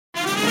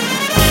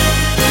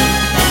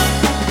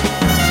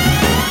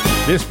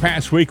This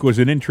past week was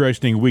an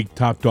interesting week,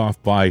 topped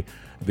off by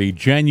the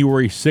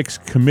January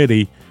 6th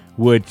committee,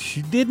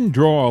 which didn't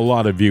draw a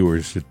lot of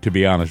viewers, to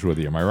be honest with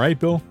you. Am I right,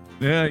 Bill?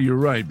 Yeah, you're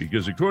right,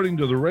 because according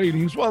to the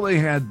ratings, well, they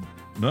didn't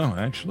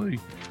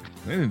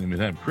even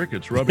have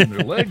crickets rubbing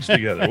their legs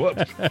together.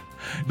 Whoops.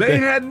 They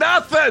had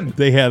nothing.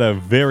 They had a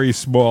very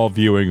small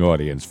viewing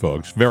audience,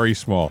 folks, very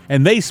small.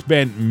 And they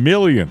spent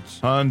millions.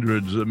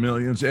 Hundreds of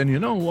millions. And you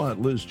know what?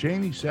 Liz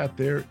Cheney sat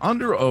there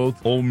under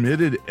oath,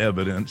 omitted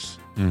evidence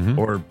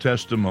or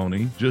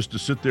testimony just to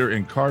sit there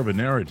and carve a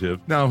narrative.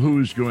 Now,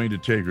 who's going to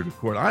take her to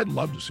court? I'd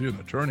love to see an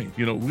attorney.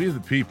 You know, we the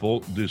people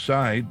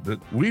decide that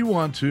we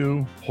want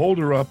to hold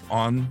her up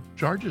on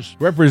charges.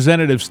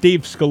 Representative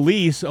Steve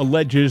Scalise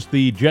alleges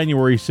the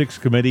January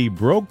 6th committee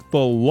broke the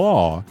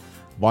law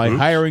by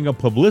hiring a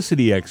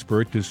publicity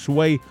expert to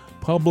sway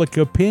public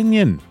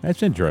opinion.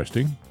 That's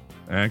interesting.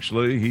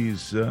 Actually,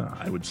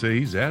 I would say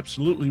he's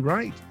absolutely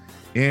right.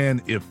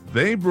 And if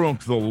they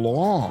broke the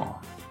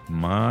law,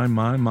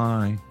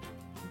 my.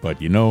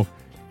 But, you know,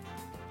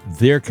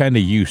 they're kind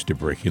of used to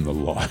breaking the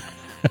law.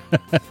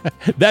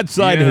 That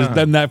side has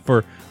done that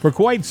for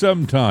quite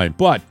some time.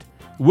 But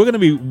we're going to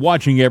be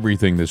watching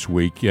everything this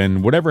week,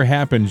 and whatever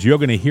happens, you're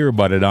going to hear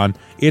about it on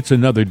It's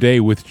Another Day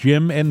with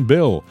Jim and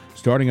Bill,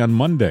 starting on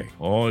Monday.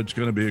 Oh, it's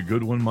going to be a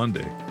good one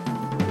Monday.